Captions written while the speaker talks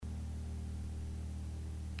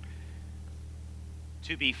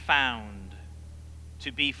to be found,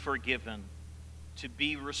 to be forgiven, to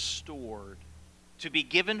be restored, to be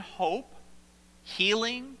given hope,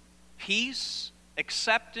 healing, peace,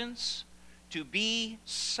 acceptance, to be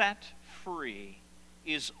set free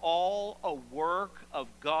is all a work of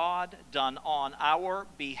God done on our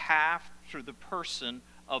behalf through the person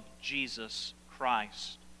of Jesus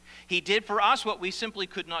Christ. He did for us what we simply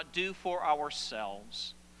could not do for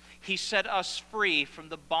ourselves. He set us free from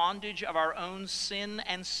the bondage of our own sin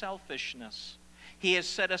and selfishness. He has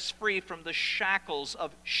set us free from the shackles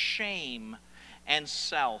of shame and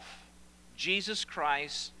self. Jesus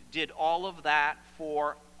Christ did all of that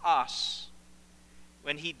for us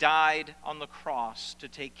when he died on the cross to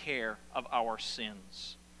take care of our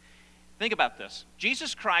sins. Think about this.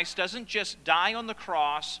 Jesus Christ doesn't just die on the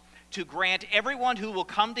cross to grant everyone who will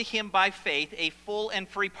come to him by faith a full and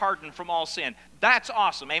free pardon from all sin. That's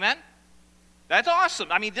awesome, amen? That's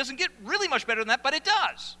awesome. I mean, it doesn't get really much better than that, but it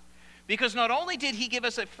does. Because not only did he give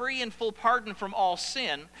us a free and full pardon from all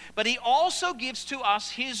sin, but he also gives to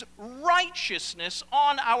us his righteousness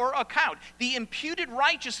on our account. The imputed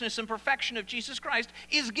righteousness and perfection of Jesus Christ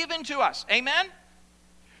is given to us. Amen?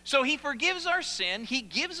 So he forgives our sin, he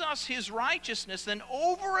gives us his righteousness, then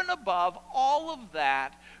over and above all of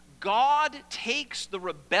that, God takes the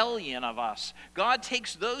rebellion of us. God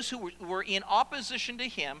takes those who were in opposition to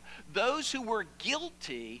him, those who were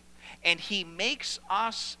guilty, and he makes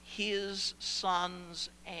us his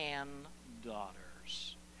sons and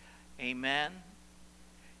daughters. Amen?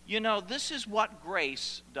 You know, this is what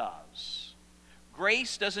grace does.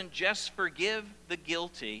 Grace doesn't just forgive the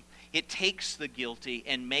guilty, it takes the guilty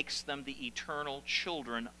and makes them the eternal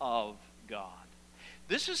children of God.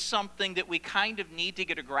 This is something that we kind of need to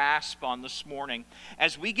get a grasp on this morning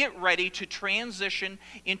as we get ready to transition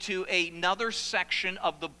into another section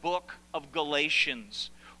of the book of Galatians.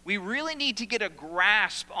 We really need to get a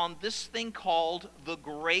grasp on this thing called the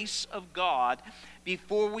grace of God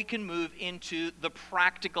before we can move into the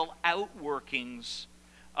practical outworkings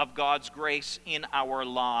of God's grace in our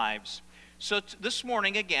lives. So this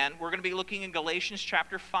morning, again, we're going to be looking in Galatians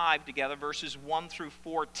chapter 5 together, verses 1 through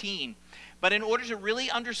 14. But in order to really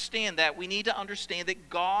understand that, we need to understand that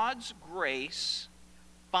God's grace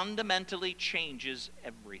fundamentally changes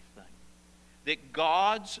everything. That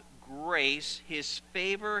God's grace, his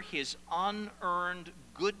favor, his unearned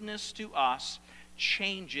goodness to us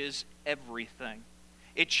changes everything.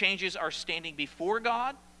 It changes our standing before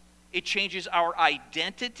God. It changes our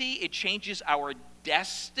identity. It changes our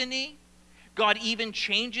destiny. God even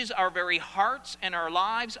changes our very hearts and our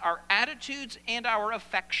lives, our attitudes and our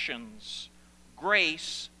affections.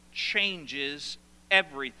 Grace changes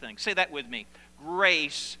everything. Say that with me.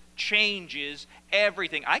 Grace changes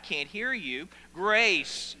everything. I can't hear you.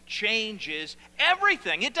 Grace changes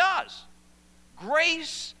everything. It does.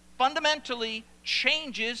 Grace fundamentally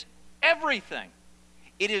changes everything.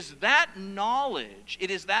 It is that knowledge,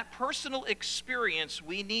 it is that personal experience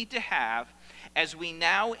we need to have as we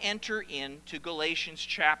now enter into Galatians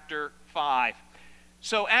chapter 5.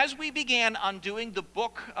 So as we began undoing the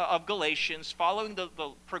book of Galatians, following the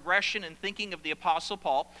progression and thinking of the Apostle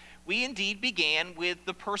Paul, we indeed began with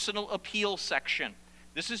the personal appeal section.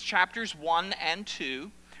 This is chapters 1 and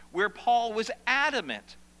 2, where Paul was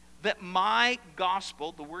adamant that my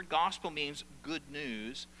gospel, the word gospel means good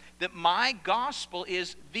news, that my gospel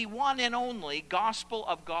is the one and only gospel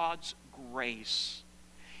of God's grace.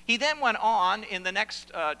 He then went on in the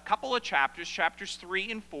next couple of chapters, chapters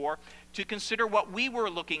 3 and 4, to consider what we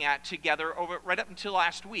were looking at together right up until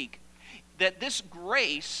last week. That this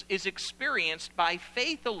grace is experienced by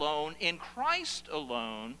faith alone, in Christ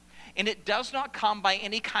alone, and it does not come by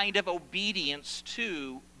any kind of obedience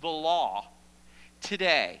to the law.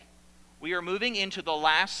 Today, we are moving into the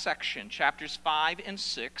last section, chapters 5 and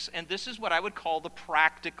 6, and this is what I would call the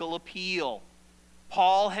practical appeal.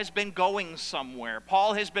 Paul has been going somewhere.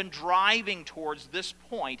 Paul has been driving towards this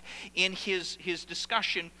point in his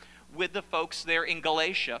discussion with the folks there in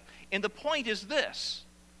Galatia. And the point is this: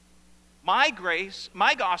 my grace,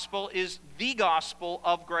 my gospel is the gospel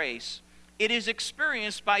of grace. It is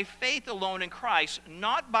experienced by faith alone in Christ,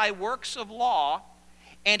 not by works of law,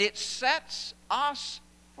 and it sets us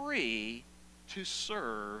free to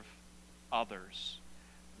serve others.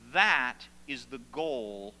 That is the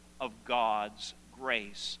goal of God's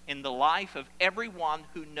grace in the life of everyone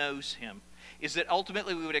who knows him, is that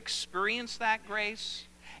ultimately we would experience that grace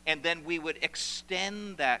and then we would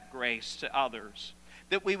extend that grace to others.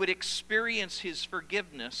 That we would experience his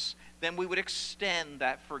forgiveness, then we would extend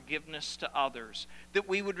that forgiveness to others. That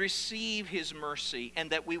we would receive his mercy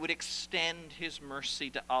and that we would extend his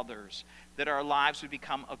mercy to others. That our lives would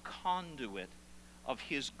become a conduit of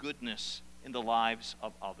his goodness in the lives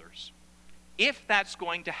of others. If that's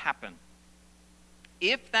going to happen,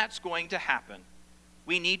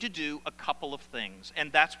 we need to do a couple of things,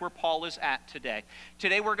 and that's where Paul is at today.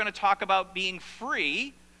 Today we're going to talk about being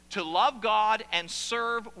free to love God and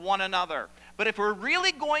serve one another. But if we're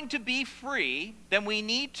really going to be free, then we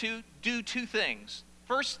need to do two things.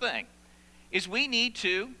 First thing is we need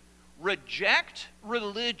to reject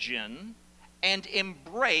religion and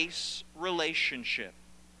embrace relationship.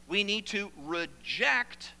 We need to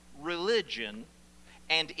reject religion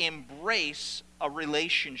and embrace a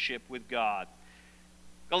relationship with God.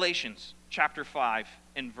 Galatians chapter 5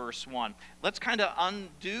 and verse 1. Let's kind of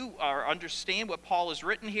undo or understand what Paul has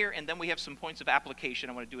written here, and then we have some points of application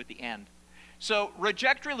I want to do at the end. So,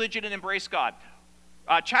 reject religion and embrace God.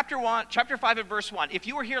 Chapter 5 and verse 1. If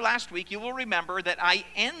you were here last week, you will remember that I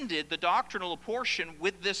ended the doctrinal portion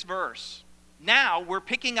with this verse. Now, we're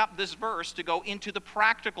picking up this verse to go into the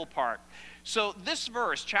practical part. So this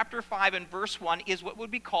verse, chapter 5 and verse 1, is what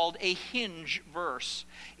would be called a hinge verse.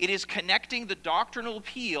 It is connecting the doctrinal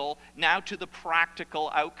appeal now to the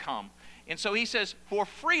practical outcome. And so he says, for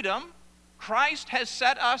freedom, Christ has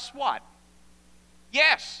set us what?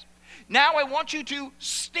 Yes. Now I want you to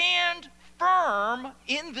stand firm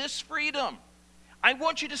in this freedom. I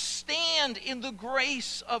want you to stand in the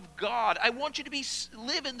grace of God. I want you to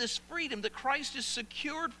live in this freedom that Christ has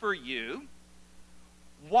secured for you.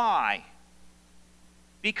 Why?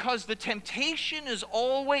 Because the temptation is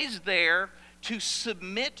always there to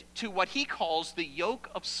submit to what he calls the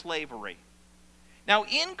yoke of slavery. Now,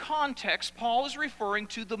 in context, Paul is referring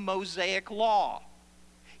to the Mosaic Law.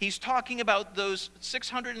 He's talking about those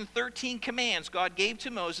 613 commands God gave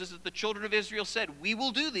to Moses that the children of Israel said, we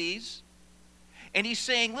will do these. And he's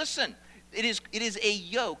saying, listen, it is a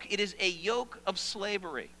yoke. It is a yoke of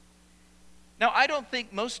slavery. Now, I don't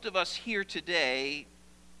think most of us here today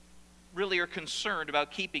really are concerned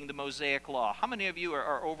about keeping the Mosaic Law. How many of you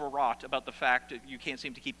are overwrought about the fact that you can't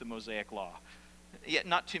seem to keep the Mosaic Law? Yet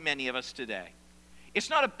not too many of us today. It's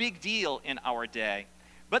not a big deal in our day.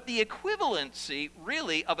 But the equivalency,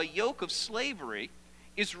 really, of a yoke of slavery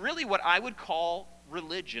is really what I would call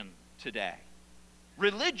religion today.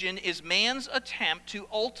 Religion is man's attempt to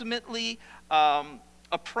ultimately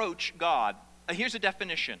approach God. Here's a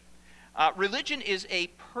definition. Religion is a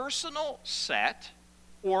personal set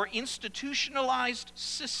or institutionalized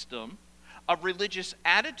system of religious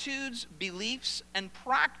attitudes, beliefs, and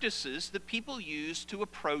practices that people use to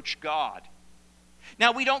approach God.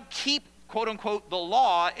 Now, we don't keep, quote unquote, the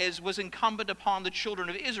law as was incumbent upon the children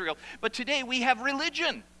of Israel, but today we have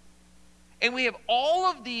religion. And we have all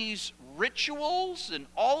of these rituals and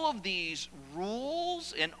all of these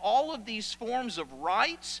rules and all of these forms of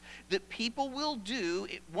rites that people will do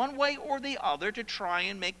one way or the other to try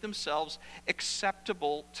and make themselves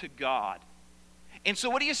acceptable to God. And so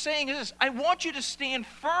what he is saying is, I want you to stand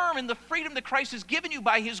firm in the freedom that Christ has given you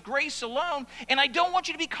by his grace alone, and I don't want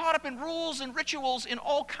you to be caught up in rules and rituals and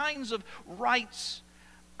all kinds of rites.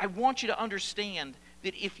 I want you to understand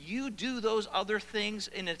that if you do those other things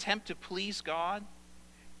in an attempt to please God,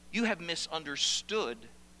 you have misunderstood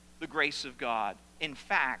the grace of God. In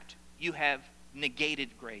fact, you have negated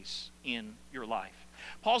grace in your life.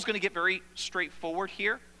 Paul's going to get very straightforward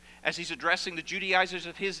here as he's addressing the Judaizers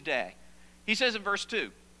of his day. He says in verse 2,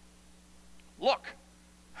 look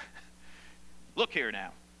here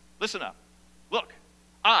now, listen up. Look,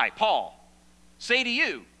 I, Paul, say to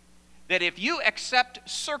you, that if you accept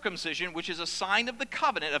circumcision, which is a sign of the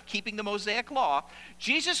covenant of keeping the Mosaic Law,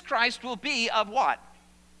 Jesus Christ will be of what?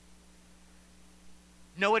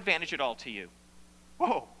 No advantage at all to you.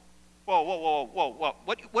 Whoa.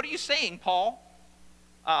 What are you saying, Paul?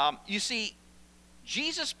 You see,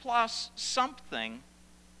 Jesus plus something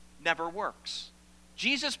never works.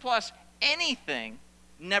 Jesus plus anything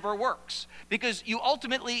never works. Because you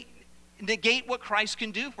ultimately negate what Christ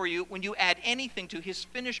can do for you when you add anything to his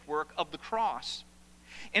finished work of the cross.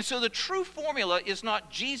 And so the true formula is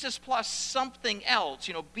not Jesus plus something else,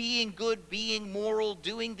 being good, being moral,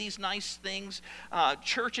 doing these nice things,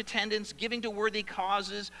 church attendance, giving to worthy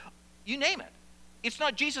causes, you name it. It's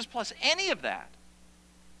not Jesus plus any of that.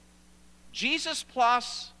 Jesus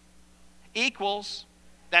plus equals,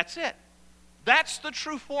 that's it. That's the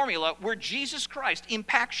true formula where Jesus Christ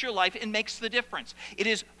impacts your life and makes the difference. It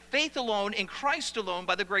is faith alone in Christ alone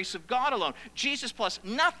by the grace of God alone. Jesus plus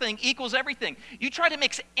nothing equals everything. You try to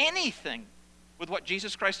mix anything with what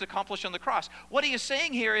Jesus Christ accomplished on the cross. What he is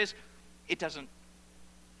saying here is,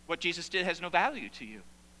 what Jesus did has no value to you.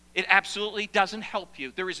 It absolutely doesn't help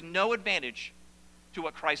you. There is no advantage to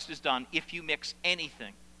what Christ has done if you mix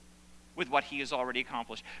anything with what he has already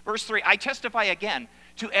accomplished. Verse 3, I testify again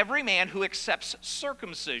to every man who accepts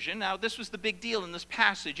circumcision. Now, this was the big deal in this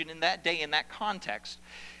passage and in that day, in that context,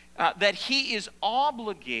 that he is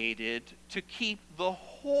obligated to keep the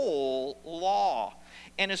whole law.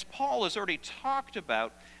 And as Paul has already talked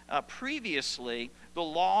about previously, the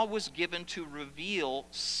law was given to reveal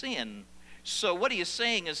sin. So what he is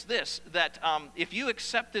saying is this, that if you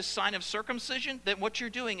accept this sign of circumcision, then what you're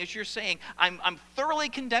doing is you're saying, I'm thoroughly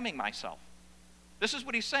condemning myself. This is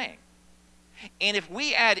what he's saying. And if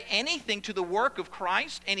we add anything to the work of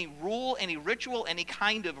Christ, any rule, any ritual, any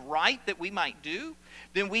kind of rite that we might do,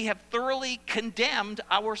 then we have thoroughly condemned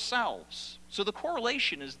ourselves. So the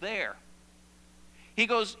correlation is there. He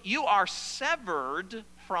goes, you are severed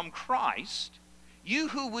from Christ. You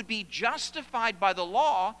who would be justified by the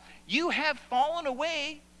law, you have fallen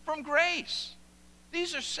away from grace.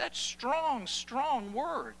 These are such strong, strong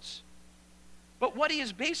words. But what he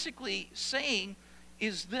is basically saying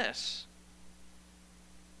is this,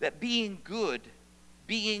 that being good,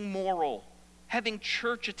 being moral, having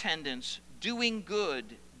church attendance, doing good,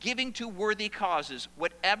 giving to worthy causes,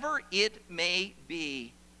 whatever it may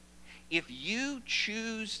be, if you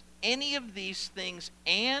choose any of these things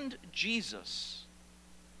and Jesus,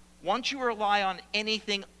 once you rely on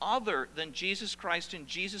anything other than Jesus Christ and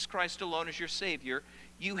Jesus Christ alone as your Savior,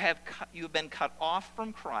 you have been cut off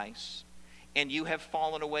from Christ, and you have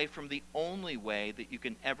fallen away from the only way that you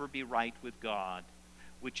can ever be right with God,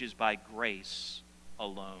 which is by grace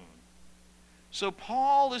alone. So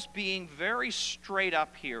Paul is being very straight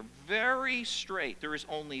up here, very straight. There is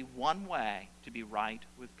only one way to be right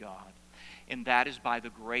with God, and that is by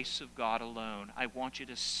the grace of God alone. I want you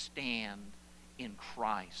to stand in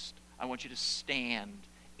Christ. I want you to stand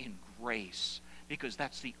in grace, because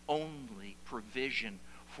that's the only provision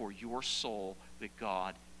for your soul that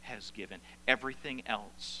God has given. Everything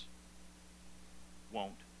else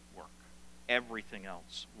won't work. Everything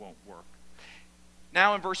else won't work.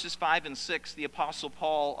 Now in verses 5 and 6, the Apostle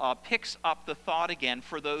Paul picks up the thought again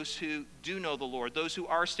for those who do know the Lord, those who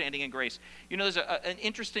are standing in grace. You know, there's an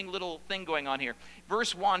interesting little thing going on here.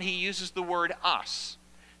 Verse 1, he uses the word us.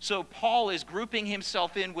 So Paul is grouping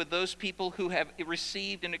himself in with those people who have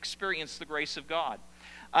received and experienced the grace of God.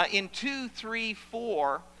 In 2, 3,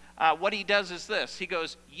 4, what he does is this. He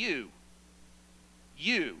goes, you.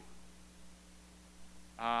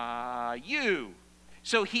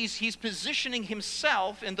 So he's positioning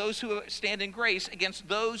himself and those who stand in grace against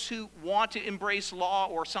those who want to embrace law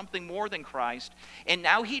or something more than Christ. And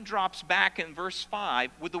now he drops back in verse 5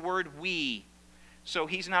 with the word we. So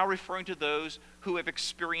he's now referring to those who have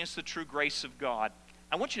experienced the true grace of God.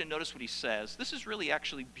 I want you to notice what he says. This is really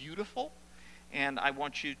actually beautiful, and I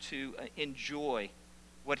want you to enjoy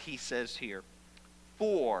what he says here.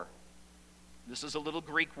 For, this is a little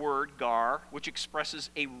Greek word, gar, which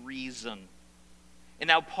expresses a reason. And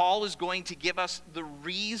now Paul is going to give us the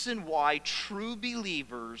reason why true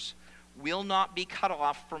believers will not be cut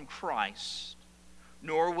off from Christ,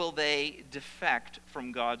 nor will they defect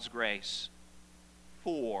from God's grace.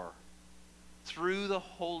 For, through the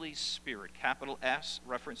Holy Spirit, capital S,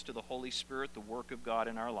 reference to the Holy Spirit, the work of God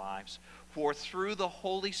in our lives. For through the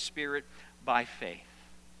Holy Spirit, by faith,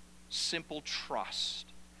 simple trust.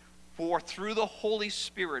 For through the Holy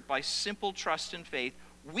Spirit, by simple trust and faith,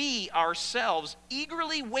 we ourselves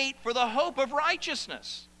eagerly wait for the hope of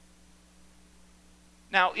righteousness.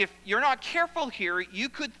 Now, if you're not careful here, you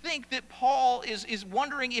could think that Paul is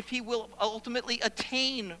wondering if he will ultimately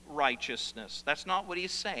attain righteousness. That's not what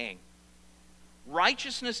he's saying.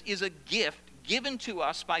 Righteousness is a gift given to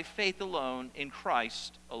us by faith alone in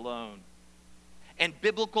Christ alone. And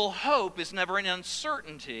biblical hope is never an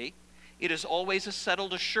uncertainty. It is always a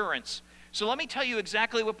settled assurance. So let me tell you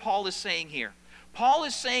exactly what Paul is saying here. Paul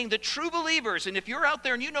is saying that true believers, and if you're out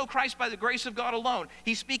there and you know Christ by the grace of God alone,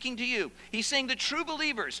 he's speaking to you. He's saying that true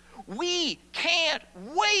believers, we can't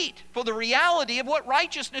wait for the reality of what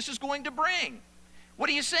righteousness is going to bring. What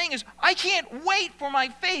he is saying is, I can't wait for my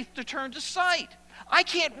faith to turn to sight. I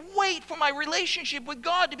can't wait for my relationship with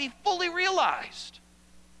God to be fully realized.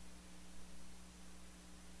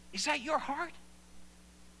 Is that your heart?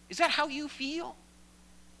 Is that how you feel?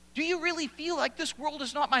 Do you really feel like this world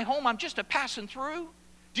is not my home, I'm just a passing through?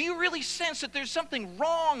 Do you really sense that there's something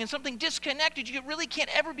wrong and something disconnected? You really can't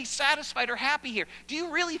ever be satisfied or happy here. Do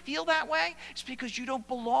you really feel that way? It's because you don't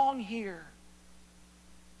belong here.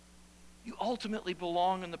 You ultimately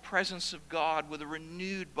belong in the presence of God with a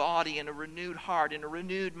renewed body and a renewed heart and a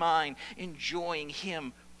renewed mind, enjoying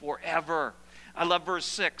Him forever. I love verse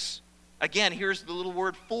 6. Again, here's the little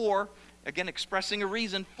word for, again expressing a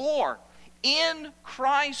reason for. In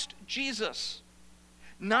Christ Jesus.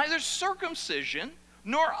 neither circumcision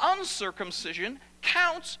nor uncircumcision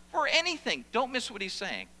counts for anything. Don't miss what he's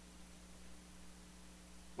saying.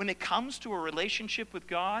 When it comes to a relationship with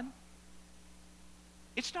God,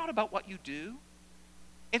 it's not about what you do.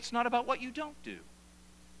 It's not about what you don't do.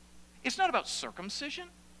 It's not about circumcision.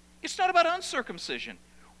 It's not about uncircumcision.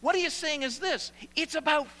 What he is saying is this: it's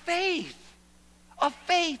about faith. A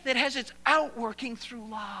faith that has its outworking through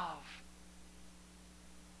love.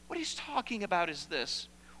 What he's talking about is this: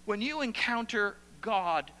 when you encounter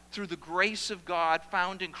God through the grace of God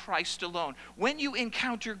found in Christ alone, when you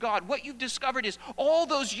encounter God, what you've discovered is all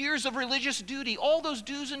those years of religious duty, all those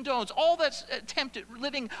do's and don'ts, all that attempt at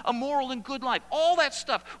living a moral and good life, all that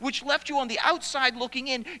stuff which left you on the outside looking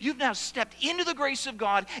in, you've now stepped into the grace of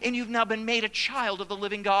God, and you've now been made a child of the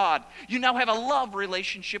living God. You now have a love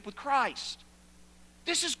relationship with Christ.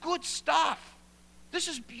 This is good stuff. This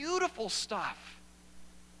is beautiful stuff.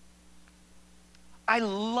 I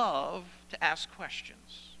love to ask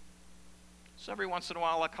questions. So every once in a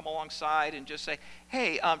while I'll come alongside and just say,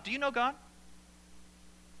 hey, do you know God?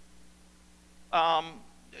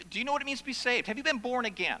 Do you know what it means to be saved? Have you been born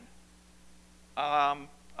again? Are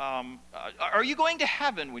you going to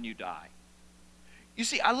heaven when you die? You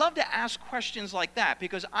see, I love to ask questions like that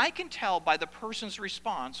because I can tell by the person's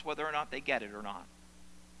response whether or not they get it or not.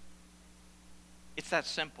 It's that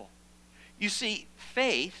simple. You see,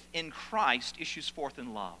 faith in Christ issues forth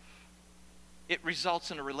in love. It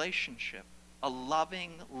results in a relationship, a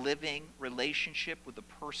loving, living relationship with the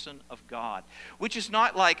person of God, which is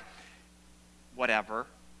not like, whatever.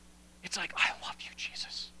 It's like, I love you,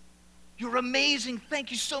 Jesus. You're amazing.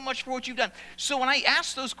 Thank you so much for what you've done. So when I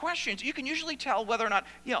ask those questions, you can usually tell whether or not,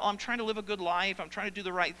 I'm trying to live a good life. I'm trying to do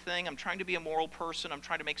the right thing. I'm trying to be a moral person. I'm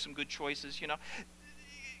trying to make some good choices,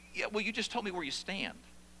 Yeah, well, you just told me where you stand.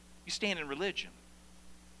 You stand in religion.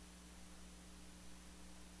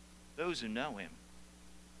 Those who know him,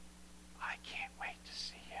 I can't wait to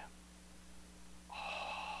see him. Oh,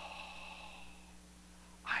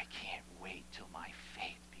 I can't wait till my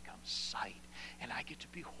faith becomes sight and I get to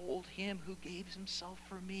behold him who gave himself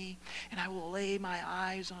for me, and I will lay my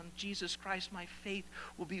eyes on Jesus Christ. My faith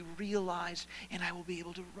will be realized, and I will be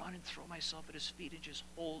able to run and throw myself at his feet and just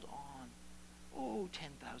hold on.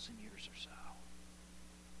 10,000 years or so.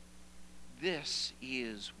 This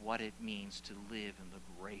is what it means to live in the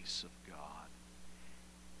grace of God.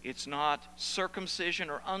 It's not circumcision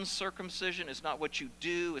or uncircumcision. It's not what you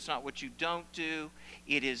do. It's not what you don't do.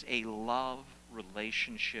 It is a love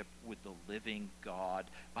relationship with the living God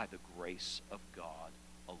by the grace of God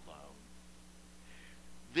alone.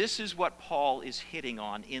 This is what Paul is hitting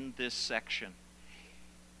on in this section.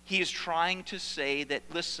 He is trying to say that,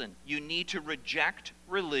 listen, you need to reject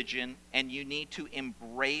religion and you need to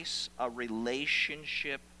embrace a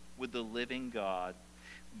relationship with the living God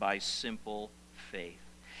by simple faith.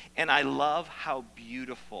 And I love how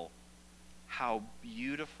beautiful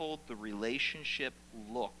the relationship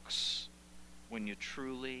looks when you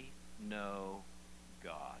truly know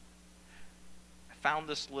God. I found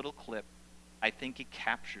this little clip. I think it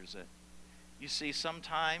captures it. You see,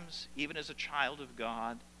 sometimes, even as a child of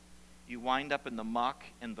God, you wind up in the muck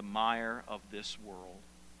and the mire of this world.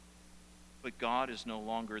 But God is no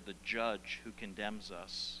longer the judge who condemns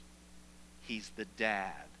us. He's the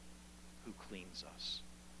dad who cleans us.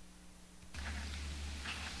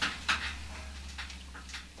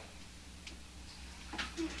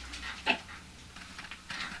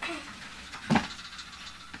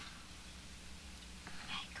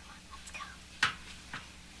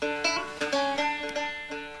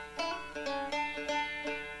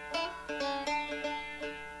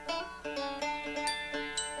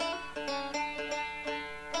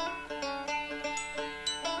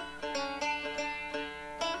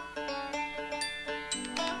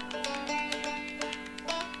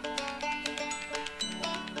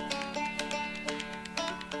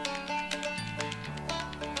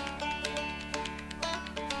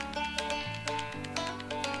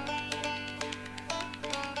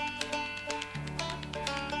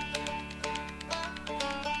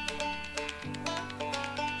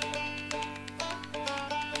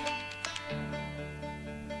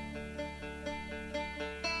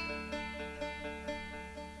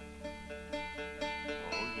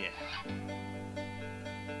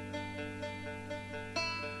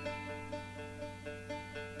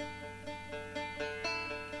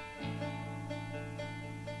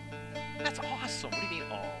 That's awesome. What do you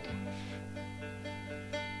mean, oh?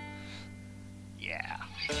 Yeah.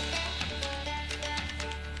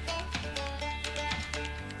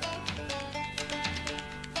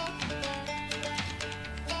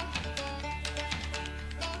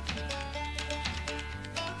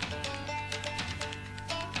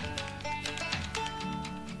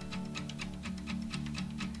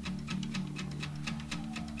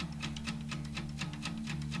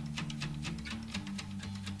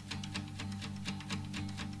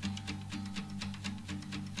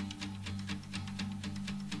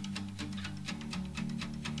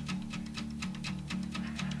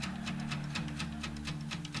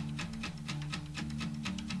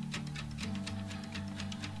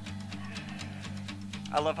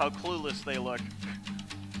 I love how clueless they look.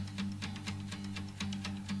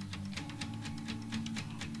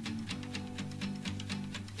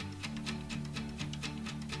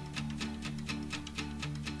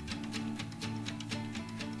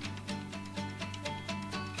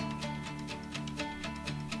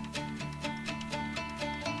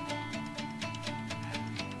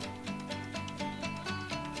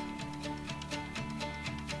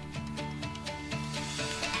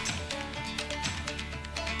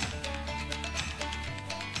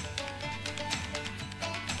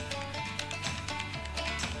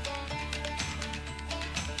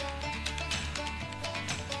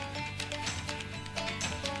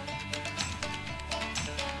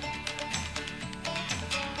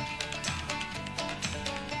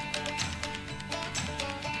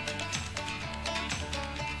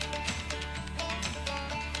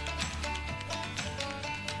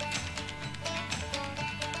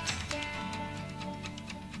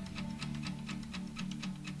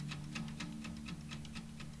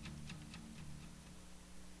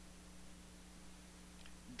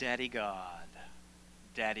 Daddy God,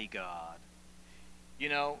 Daddy God. You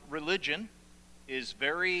know, religion is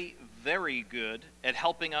very, very good at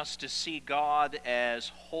helping us to see God as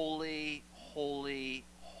holy, holy,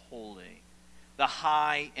 holy. The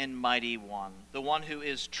high and mighty one, the one who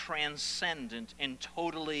is transcendent and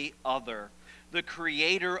totally other, the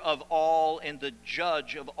creator of all and the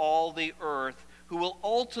judge of all the earth, who will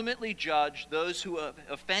ultimately judge those who have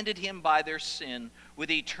offended him by their sin with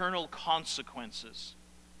eternal consequences.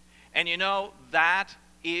 And you know, that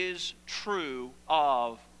is true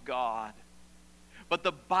of God. But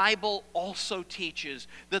the Bible also teaches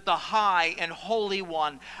that the high and holy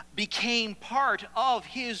one became part of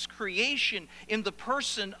his creation in the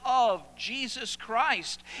person of Jesus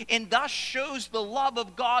Christ, and thus shows the love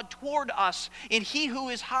of God toward us. And he who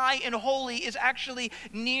is high and holy is actually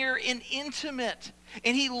near and intimate,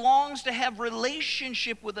 and he longs to have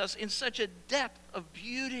relationship with us in such a depth of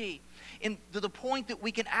beauty, and to the point that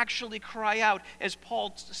we can actually cry out, as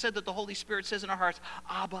Paul said that the Holy Spirit says in our hearts,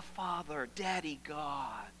 Abba, Father, Daddy,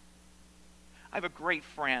 God. I have a great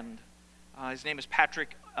friend. His name is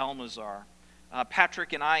Patrick Almazar.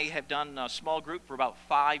 Patrick and I have done a small group for about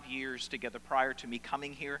 5 years together prior to me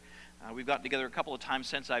coming here. We've gotten together a couple of times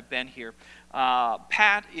since I've been here.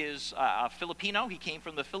 Pat is a Filipino. He came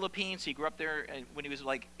from the Philippines. He grew up there when he was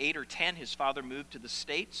like 8 or 10. His father moved to the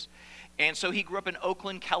States. And so he grew up in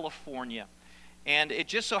Oakland, California. And it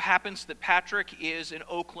just so happens that Patrick is an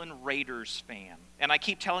Oakland Raiders fan. And I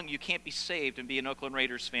keep telling you can't be saved and be an Oakland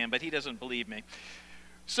Raiders fan, but he doesn't believe me.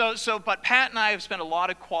 But Pat and I have spent a lot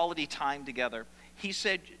of quality time together. He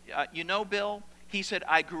said, you know, Bill, he said,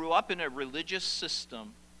 I grew up in a religious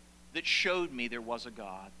system that showed me there was a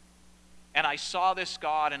God. And I saw this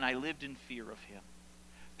God and I lived in fear of him.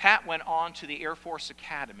 Pat went on to the Air Force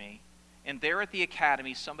Academy. And there at the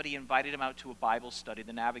academy, somebody invited him out to a Bible study,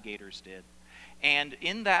 the Navigators did. And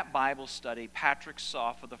in that Bible study, Patrick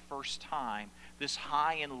saw for the first time this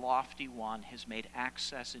high and lofty one has made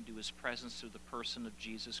access into his presence through the person of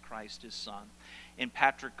Jesus Christ, his Son. And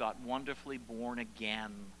Patrick got wonderfully born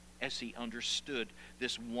again as he understood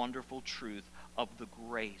this wonderful truth of the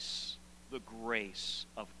grace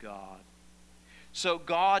of God. So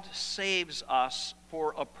God saves us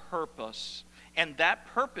for a purpose. And that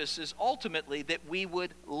purpose is ultimately that we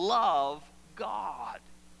would love God,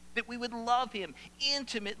 that we would love him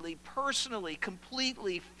intimately, personally,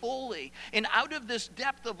 completely, fully. And out of this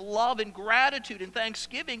depth of love and gratitude and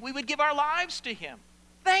thanksgiving, we would give our lives to him.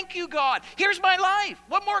 Thank you, God. Here's my life.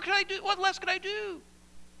 What more can I do? What less can I do?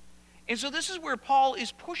 And so this is where Paul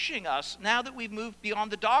is pushing us, now that we've moved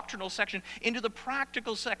beyond the doctrinal section, into the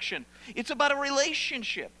practical section. It's about a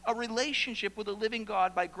relationship with a living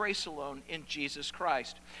God by grace alone in Jesus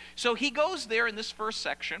Christ. So he goes there in this first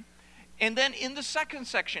section, and then in the second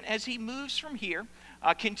section, as he moves from here,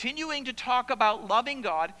 continuing to talk about loving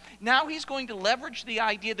God, now he's going to leverage the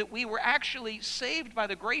idea that we were actually saved by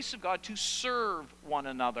the grace of God to serve one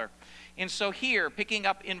another. And so here, picking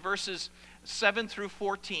up in verses 7 through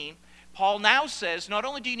 14, Paul now says, not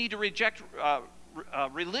only do you need to reject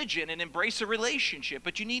religion and embrace a relationship,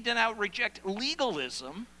 but you need to now reject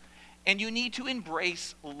legalism, and you need to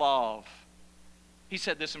embrace love. He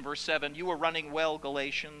said this in verse 7, you were running well,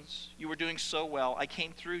 Galatians. You were doing so well. I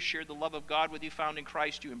came through, shared the love of God with you, found in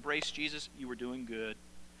Christ. You embraced Jesus. You were doing good.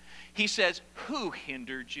 He says, who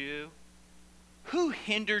hindered you? Who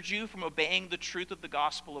hindered you from obeying the truth of the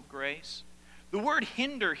gospel of grace? The word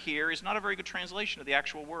hinder here is not a very good translation of the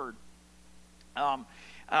actual word.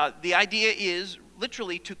 The idea is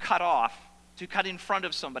literally to cut off, to cut in front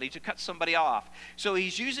of somebody, to cut somebody off. So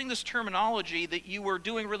he's using this terminology that you were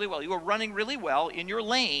doing really well. You were running really well in your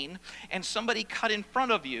lane, and somebody cut in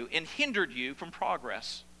front of you and hindered you from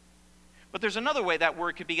progress. But there's another way that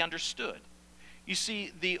word could be understood. You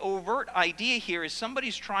see, the overt idea here is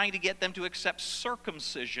somebody's trying to get them to accept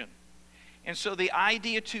circumcision. And so the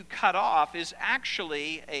idea to cut off is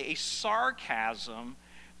actually a sarcasm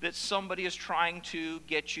that somebody is trying to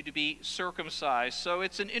get you to be circumcised. So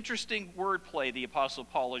it's an interesting wordplay the Apostle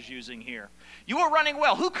Paul is using here. You were running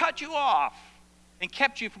well. Who cut you off and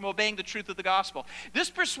kept you from obeying the truth of the gospel? This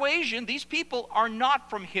persuasion, these people are not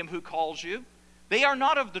from him who calls you. They are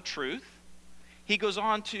not of the truth. He goes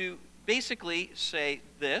on to basically say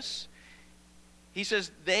this. He says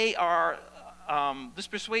they are, this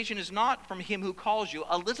persuasion is not from him who calls you.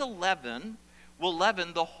 A little leaven will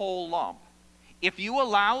leaven the whole lump. If you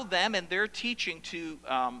allow them and their teaching to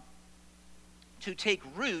take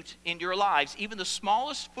root in your lives, even the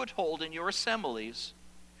smallest foothold in your assemblies,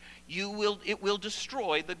 it will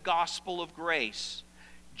destroy the gospel of grace,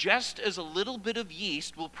 just as a little bit of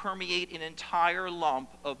yeast will permeate an entire lump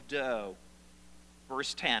of dough.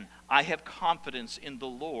 Verse 10, I have confidence in the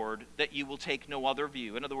Lord that you will take no other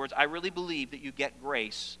view. In other words, I really believe that you get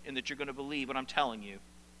grace and that you're going to believe what I'm telling you.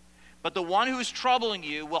 But the one who is troubling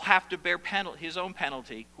you will have to bear his own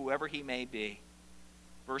penalty, whoever he may be.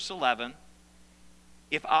 Verse 11,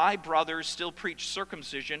 if I, brothers, still preach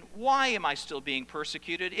circumcision, why am I still being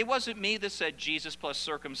persecuted? It wasn't me that said Jesus plus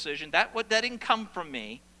circumcision. That didn't come from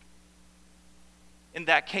me. In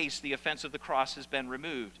that case, the offense of the cross has been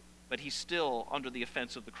removed, but he's still under the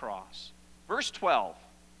offense of the cross. Verse 12,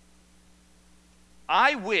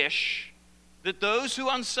 I wish that those who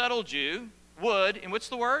unsettled you would, and what's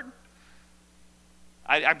the word?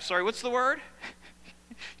 I'm sorry, what's the word?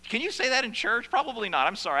 Can you say that in church? Probably not.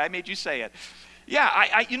 I'm sorry, I made you say it.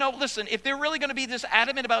 Yeah, listen, if they're really going to be this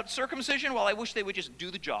adamant about circumcision, well, I wish they would just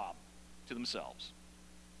do the job to themselves.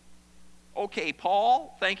 Okay,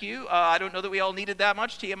 Paul, thank you. I don't know that we all needed that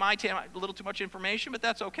much. TMI, a little too much information, but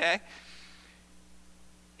that's okay.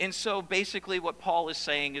 And so basically what Paul is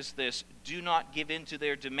saying is this: do not give in to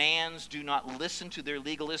their demands. Do not listen to their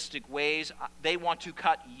legalistic ways. They want to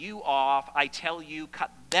cut you off. I tell you, cut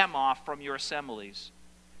them off from your assemblies.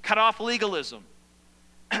 Cut off legalism,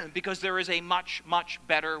 because there is a much, much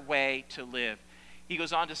better way to live. He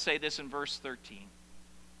goes on to say this in verse 13.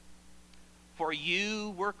 For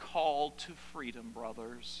you were called to freedom,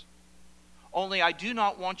 brothers. Only I do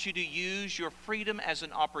not want you to use your freedom as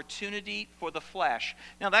an opportunity for the flesh.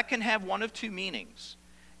 Now that can have one of two meanings.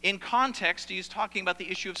 In context, he's talking about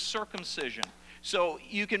the issue of circumcision. So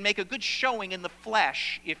you can make a good showing in the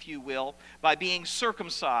flesh, if you will, by being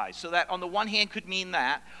circumcised. So that on the one hand could mean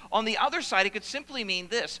that. On the other side, it could simply mean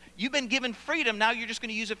this: you've been given freedom, now you're just going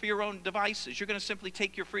to use it for your own devices. You're going to simply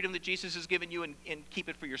take your freedom that Jesus has given you and keep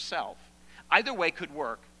it for yourself. Either way could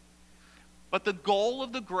work. But the goal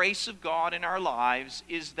of the grace of God in our lives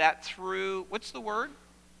is that through, what's the word?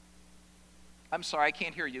 I'm sorry, I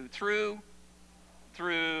can't hear you. Through,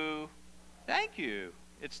 thank you.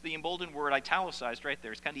 It's the emboldened word italicized right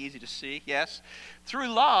there. It's kind of easy to see, yes. Through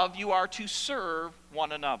love, you are to serve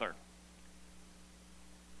one another.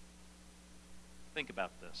 Think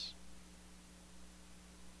about this.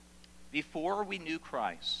 Before we knew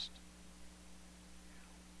Christ,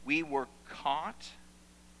 we were caught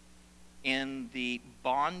in the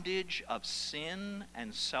bondage of sin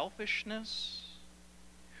and selfishness.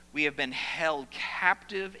 We have been held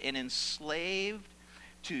captive and enslaved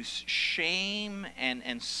to shame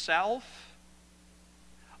and self.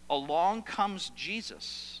 Along comes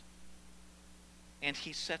Jesus, and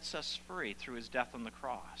he sets us free through his death on the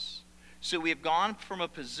cross. So we have gone from a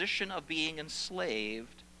position of being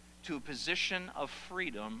enslaved to a position of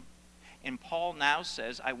freedom. And Paul now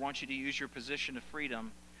says, I want you to use your position of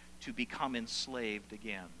freedom to become enslaved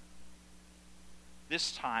again.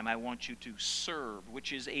 This time I want you to serve,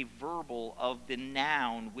 which is a verbal of the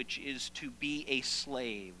noun, which is to be a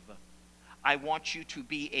slave. I want you to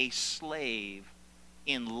be a slave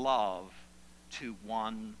in love to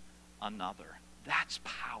one another. That's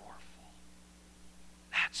powerful.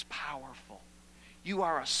 That's powerful. You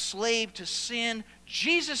are a slave to sin.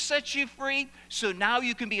 Jesus sets you free, so now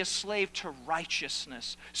you can be a slave to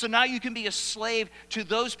righteousness. So now you can be a slave to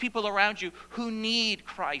those people around you who need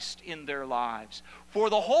Christ in their lives.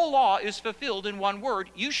 For the whole law is fulfilled in one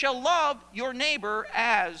word: you shall love your neighbor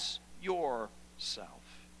as yourself.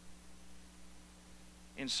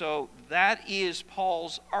 And so that is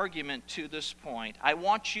Paul's argument to this point. I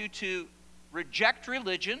want you to reject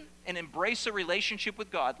religion and embrace a relationship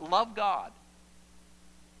with God. Love God.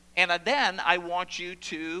 And then I want you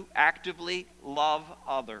to actively love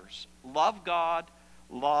others. Love God,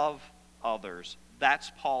 love others.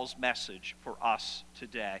 That's Paul's message for us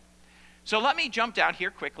today. So let me jump down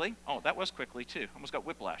here quickly. Oh, that was quickly too. Almost got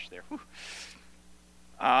whiplash there.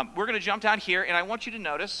 We're going to jump down here, and I want you to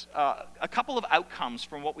notice a couple of outcomes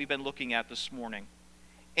from what we've been looking at this morning.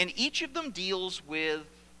 And each of them deals with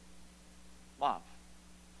love.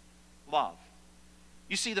 Love.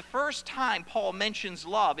 You see, the first time Paul mentions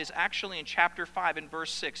love is actually in chapter 5 and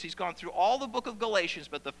verse 6. He's gone through all the book of Galatians,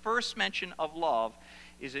 but the first mention of love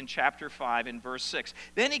is in chapter 5 and verse 6.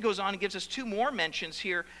 Then he goes on and gives us two more mentions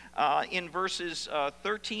here in verses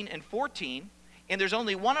 13 and 14. And there's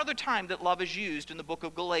only one other time that love is used in the book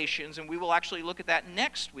of Galatians, and we will actually look at that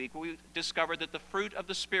next week, where we discover that the fruit of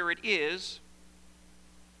the Spirit is...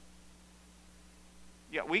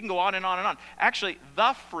 Yeah, we can go on and on and on. Actually,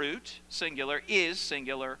 the fruit, singular, is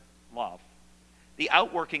singular love. The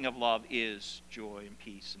outworking of love is joy and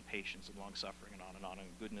peace and patience and long-suffering and on, and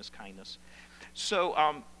goodness, kindness. So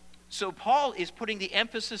Paul is putting the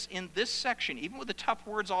emphasis in this section, even with the tough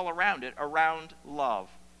words all around it, around love.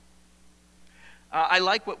 I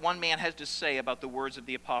like what one man has to say about the words of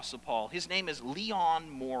the Apostle Paul. His name is Leon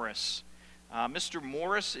Morris. Mr.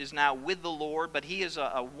 Morris is now with the Lord, but he is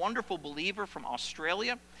a wonderful believer from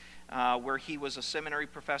Australia, where he was a seminary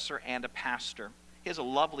professor and a pastor. He has a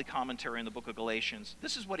lovely commentary in the book of Galatians.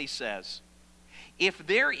 This is what he says. If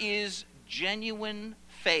there is genuine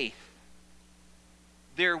faith,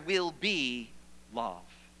 there will be love.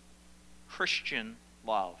 Christian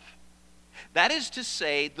love. That is to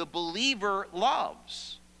say, the believer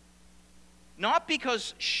loves. Not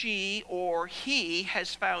because she or he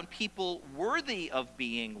has found people worthy of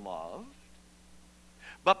being loved,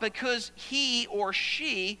 but because he or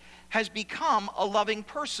she has become a loving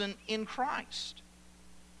person in Christ.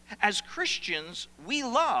 As Christians, we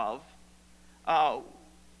love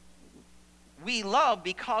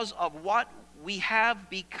because of what we have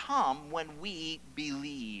become when we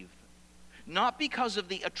believe, not because of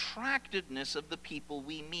the attractiveness of the people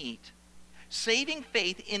we meet. Saving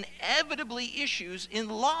faith inevitably issues in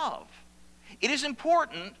love. It is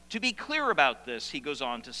important to be clear about this, he goes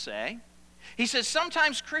on to say. He says,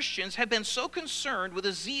 sometimes Christians have been so concerned with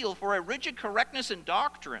a zeal for a rigid correctness in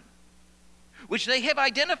doctrine, which they have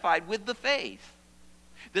identified with the faith,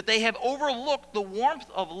 that they have overlooked the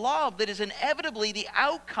warmth of love that is inevitably the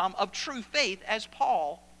outcome of true faith, as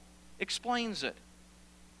Paul explains it.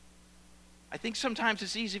 I think sometimes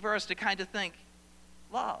it's easy for us to kind of think,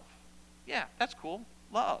 love. Yeah, that's cool.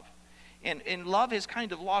 Love. And love has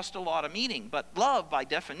kind of lost a lot of meaning. But love, by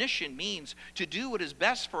definition, means to do what is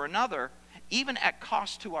best for another, even at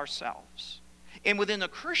cost to ourselves. And within the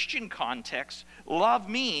Christian context, love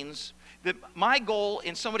means that my goal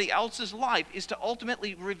in somebody else's life is to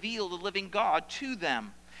ultimately reveal the living God to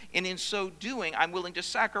them. And in so doing, I'm willing to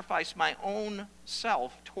sacrifice my own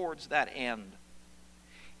self towards that end.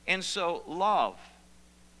 And so, love.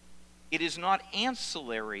 It is not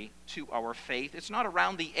ancillary to our faith. It's not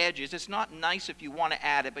around the edges. It's not nice if you want to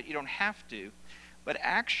add it, but you don't have to. But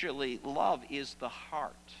actually, love is the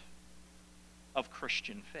heart of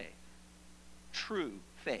Christian faith. True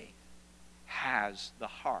faith has the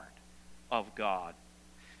heart of God.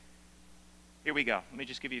 Here we go. Let me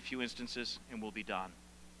just give you a few instances and we'll be done.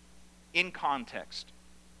 In context,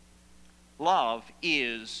 love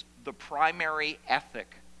is the primary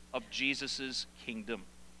ethic of Jesus' kingdom.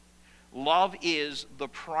 Love is the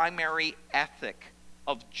primary ethic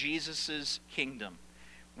of Jesus' kingdom.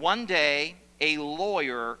 One day, a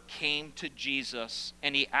lawyer came to Jesus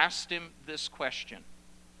and he asked him this question.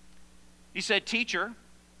 He said, "Teacher,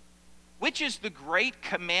 which is the great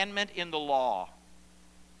commandment in the law?"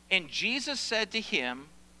 And Jesus said to him,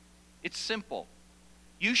 "It's simple.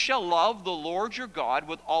 You shall love the Lord your God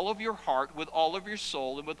with all of your heart, with all of your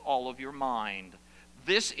soul, and with all of your mind.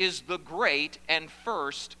 This is the great and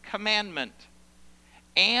first commandment.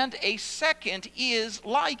 And a second is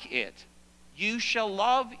like it. You shall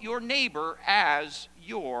love your neighbor as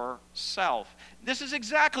yourself." This is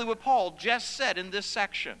exactly what Paul just said in this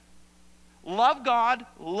section. Love God,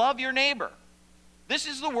 love your neighbor. This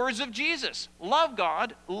is the words of Jesus. Love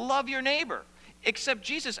God, love your neighbor. Except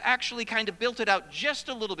Jesus actually kind of built it out just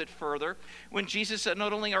a little bit further when Jesus said,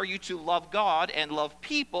 not only are you to love God and love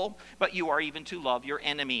people, but you are even to love your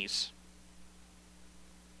enemies.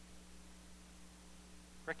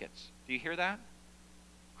 Crickets. Do you hear that?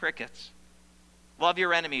 Crickets. Love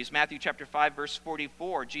your enemies. Matthew chapter 5, verse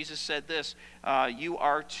 44. Jesus said this, you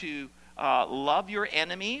are to love your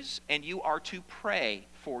enemies and you are to pray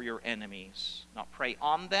for your enemies. Not pray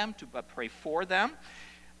on them, but pray for them.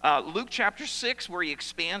 Luke chapter 6, where he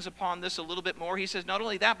expands upon this a little bit more, he says not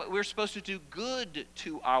only that, but we're supposed to do good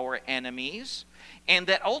to our enemies, and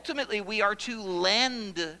that ultimately we are to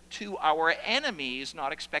lend to our enemies,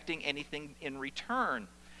 not expecting anything in return.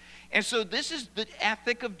 And so this is the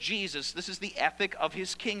ethic of Jesus. This is the ethic of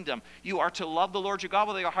his kingdom. You are to love the Lord your God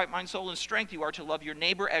with your heart, mind, soul, and strength. You are to love your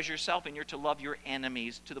neighbor as yourself, and you're to love your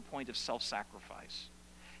enemies to the point of self-sacrifice.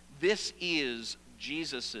 This is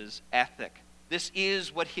Jesus' ethic. This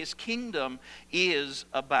is what his kingdom is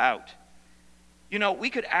about. You know, we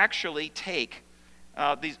could actually take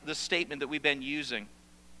the statement that we've been using.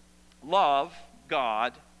 Love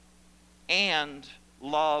God and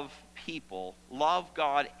love people. Love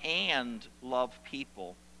God and love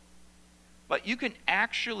people. But you can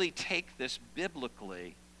actually take this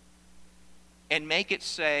biblically and make it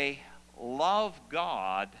say, love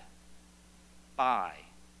God by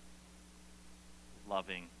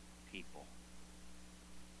loving people.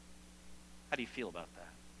 How do you feel about that?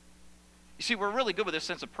 You see, we're really good with this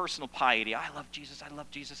sense of personal piety. I love Jesus, I love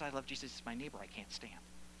Jesus, I love Jesus. It's my neighbor I can't stand.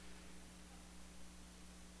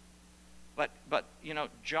 But you know,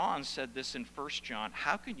 John said this in 1 John.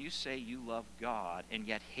 How can you say you love God and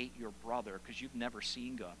yet hate your brother because you've never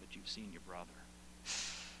seen God, but you've seen your brother?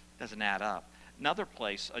 Doesn't add up. Another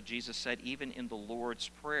place, Jesus said, even in the Lord's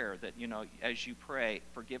Prayer, that, you know, as you pray,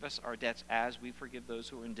 forgive us our debts as we forgive those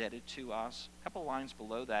who are indebted to us. A couple lines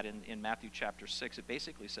below that in Matthew chapter 6, it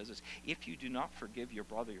basically says this: if you do not forgive your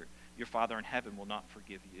brother, your Father in heaven will not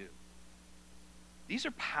forgive you. These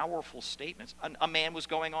are powerful statements. A man was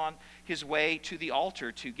going on his way to the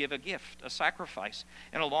altar to give a gift, a sacrifice.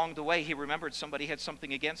 And along the way, he remembered somebody had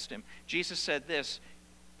something against him. Jesus said this: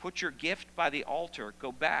 put your gift by the altar, go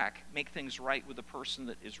back, make things right with the person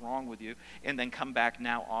that is wrong with you, and then come back,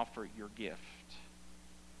 now offer your gift.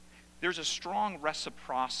 There's a strong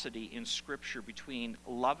reciprocity in Scripture between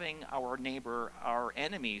loving our neighbor, our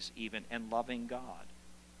enemies even, and loving God.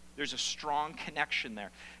 There's a strong connection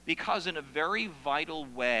there, because in a very vital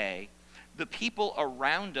way, the people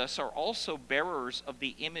around us are also bearers of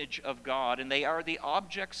the image of God, and they are the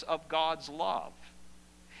objects of God's love.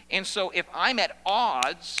 And so if I'm at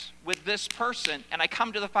odds with this person and I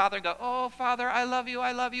come to the Father and go, oh, Father, I love you,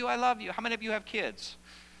 I love you, I love you. How many of you have kids?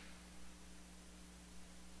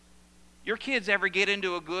 Your kids ever get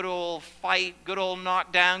into a good old fight, good old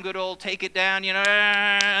knockdown, good old take it down, you know,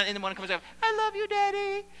 and then one comes out, I love you,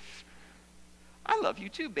 Daddy. I love you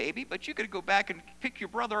too, baby, but you got to go back and pick your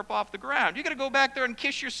brother up off the ground. You got to go back there and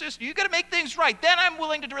kiss your sister. You got to make things right. Then I'm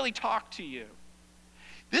willing to really talk to you.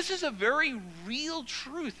 This is a very real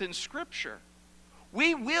truth in Scripture.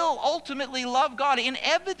 We will ultimately love God and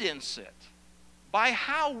evidence it by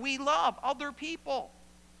how we love other people.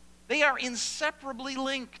 They are inseparably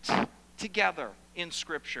linked together in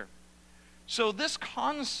Scripture. So this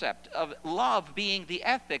concept of love being the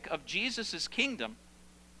ethic of Jesus' kingdom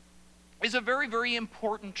is a very, very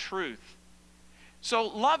important truth. So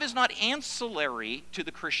love is not ancillary to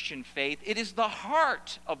the Christian faith. It is the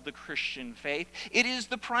heart of the Christian faith. It is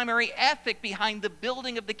the primary ethic behind the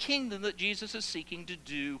building of the kingdom that Jesus is seeking to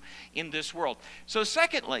do in this world. So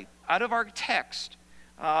secondly, out of our text,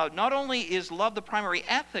 not only is love the primary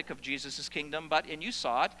ethic of Jesus' kingdom, but, and you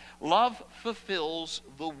saw it, love fulfills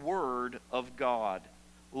the Word of God.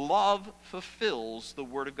 Love fulfills the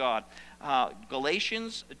Word of God.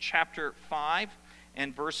 Galatians chapter 5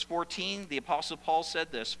 and verse 14, the Apostle Paul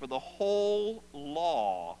said this: for the whole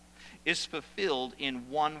law is fulfilled in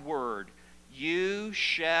one word. You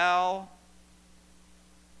shall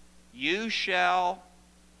your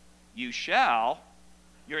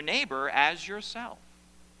neighbor as yourself.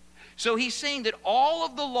 So he's saying that all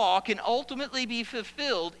of the law can ultimately be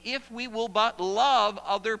fulfilled if we will but love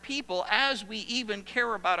other people as we even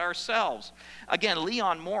care about ourselves. Again,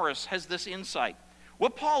 Leon Morris has this insight.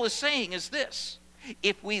 What Paul is saying is this: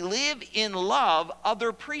 if we live in love,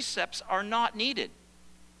 other precepts are not needed.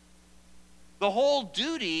 The whole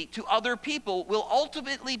duty to other people will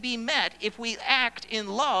ultimately be met if we act in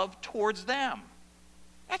love towards them.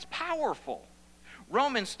 That's powerful.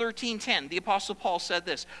 Romans 13:10, the Apostle Paul said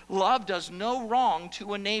this: love does no wrong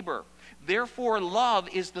to a neighbor. Therefore, love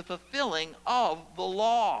is the fulfilling of the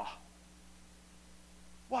law.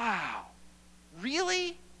 Wow.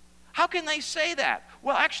 Really? How can they say that?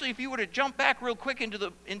 Well, actually, if you were to jump back real quick into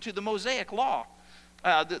the Mosaic law,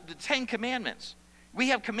 the Ten Commandments, we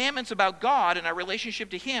have commandments about God and our relationship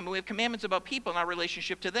to Him, and we have commandments about people and our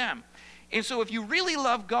relationship to them. And so if you really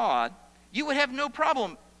love God, you would have no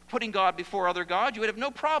problem putting God before other gods. You would have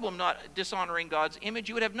no problem not dishonoring God's image.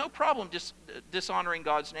 You would have no problem dishonoring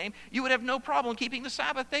God's name. You would have no problem keeping the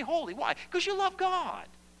Sabbath day holy. Why? Because you love God.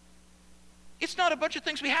 It's not a bunch of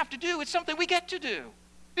things we have to do. It's something we get to do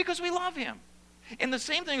because we love him. And the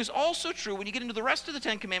same thing is also true when you get into the rest of the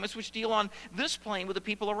Ten Commandments, which deal on this plane with the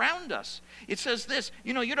people around us. It says this,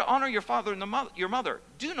 you're to honor your father and your mother.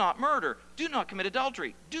 Do not murder. Do not commit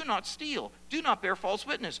adultery. Do not steal. Do not bear false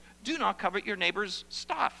witness. Do not covet your neighbor's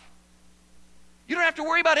stuff. You don't have to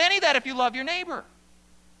worry about any of that if you love your neighbor.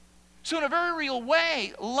 So in a very real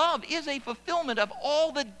way, love is a fulfillment of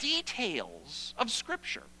all the details of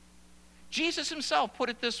Scripture. Jesus himself put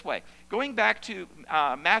it this way. Going back to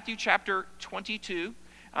Matthew chapter 22,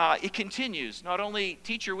 it continues. Not only,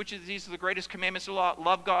 teacher, which of these are the greatest commandments of the law?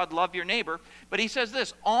 Love God, love your neighbor. But he says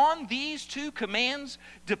this, on these two commands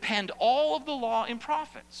depend all of the law and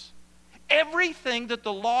prophets. Everything that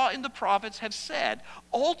the law and the prophets have said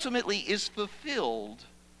ultimately is fulfilled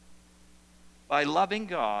by loving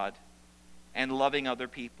God and loving other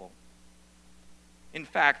people. In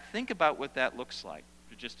fact, think about what that looks like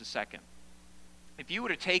for just a second. If you were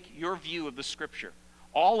to take your view of the Scripture,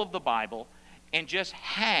 all of the Bible, and just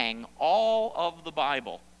hang all of the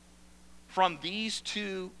Bible from these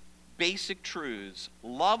two basic truths,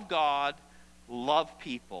 love God, love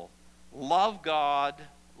people. Love God,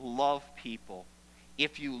 love people.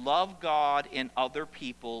 If you love God and other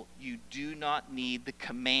people, you do not need the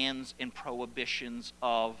commands and prohibitions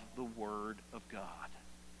of the Word of God.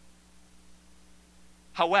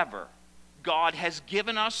 However, God has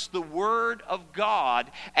given us the Word of God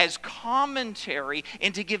as commentary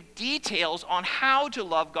and to give details on how to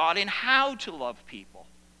love God and how to love people.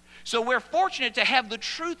 So we're fortunate to have the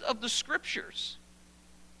truth of the Scriptures.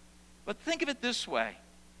 But think of it this way.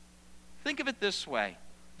 Think of it this way.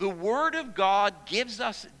 The Word of God gives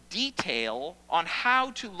us detail on how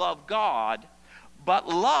to love God, but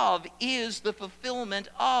love is the fulfillment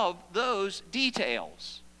of those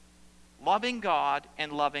details. Loving God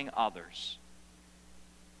and loving others.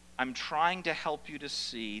 I'm trying to help you to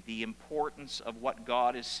see the importance of what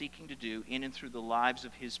God is seeking to do in and through the lives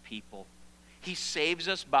of his people. He saves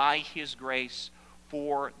us by his grace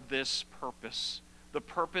for this purpose. The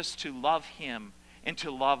purpose to love him and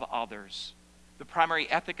to love others. The primary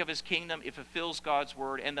ethic of his kingdom, it fulfills God's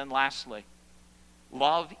word. And then lastly,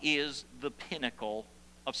 love is the pinnacle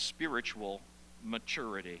of spiritual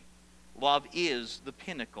maturity. Love is the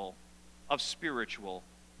pinnacle of spiritual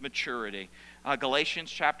maturity. Galatians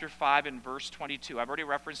chapter 5 and verse 22. I've already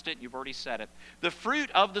referenced it. You've already said it. The fruit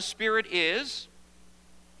of the Spirit is,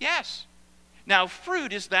 yes. Now,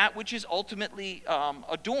 fruit is that which is ultimately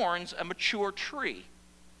adorns a mature tree.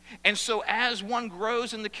 And so as one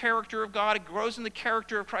grows in the character of God, grows in the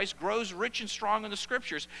character of Christ, grows rich and strong in the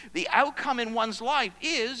Scriptures, the outcome in one's life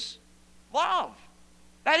is love.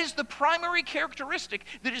 That is the primary characteristic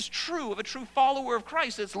that is true of a true follower of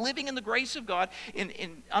Christ, that's living in the grace of God,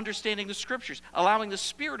 in understanding the Scriptures, allowing the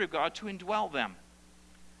Spirit of God to indwell them.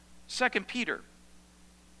 2 Peter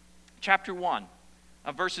chapter 1,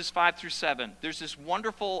 verses 5 through 7. There's this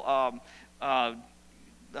wonderful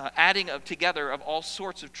adding together of all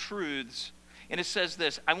sorts of truths. And it says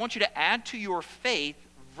this, I want you to add to your faith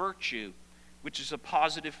virtue, which is a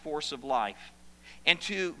positive force of life. And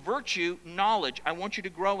to virtue, knowledge. I want you to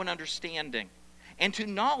grow in understanding. And to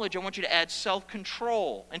knowledge, I want you to add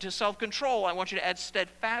self-control. And to self-control, I want you to add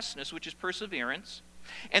steadfastness, which is perseverance.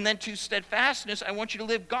 And then to steadfastness, I want you to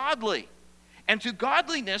live godly. And to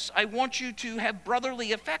godliness, I want you to have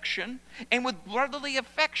brotherly affection. And with brotherly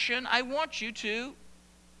affection, I want you to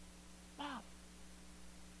love.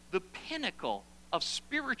 The pinnacle of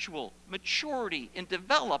spiritual maturity and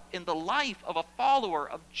develop in the life of a follower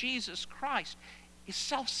of Jesus Christ is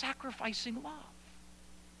self-sacrificing love.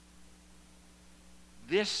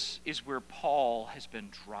 This is where Paul has been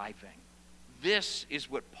driving. This is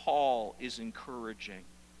what Paul is encouraging.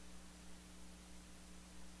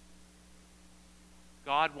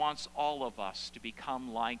 God wants all of us to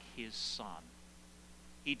become like his Son.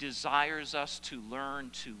 He desires us to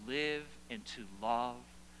learn to live and to love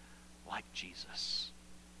like Jesus,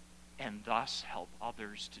 and thus help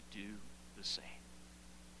others to do the same.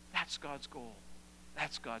 That's God's goal.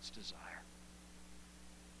 That's God's desire.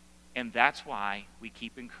 And that's why we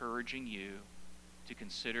keep encouraging you to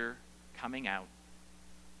consider coming out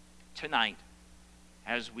tonight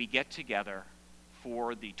as we get together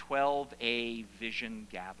for the 12A Vision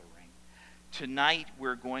Gathering. Tonight,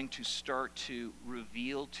 we're going to start to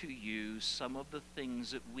reveal to you some of the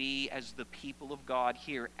things that we, as the people of God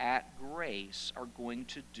here at Grace, are going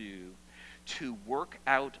to do to work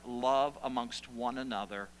out love amongst one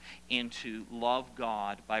another and to love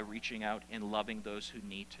God by reaching out and loving those who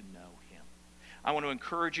need to know him. I want to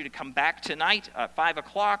encourage you to come back tonight at 5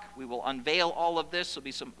 o'clock. We will unveil all of this. There'll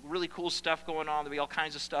be some really cool stuff going on. There'll be all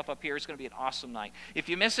kinds of stuff up here. It's going to be an awesome night. If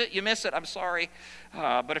you miss it, you miss it. I'm sorry.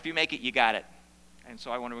 But if you make it, you got it. And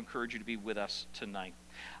so I want to encourage you to be with us tonight.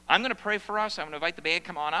 I'm going to pray for us. I'm going to invite the band,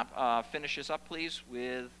 come on up. Finish us up, please,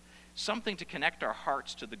 with something to connect our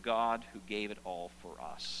hearts to the God who gave it all for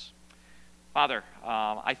us. Father,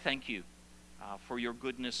 I thank you for your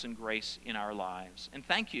goodness and grace in our lives. And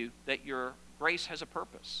thank you that your grace has a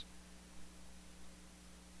purpose.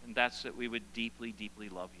 And that's that we would deeply, deeply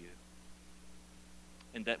love you.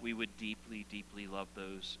 And that we would deeply, deeply love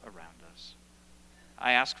those around us.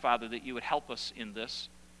 I ask, Father, that you would help us in this,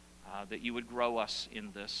 that you would grow us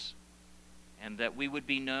in this, and that we would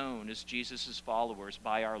be known as Jesus' followers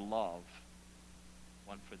by our love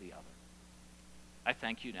one for the other. I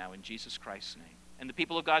thank you now in Jesus Christ's name. And the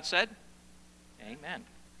people of God said, amen.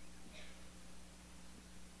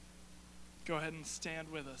 Go ahead and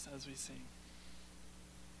stand with us as we sing.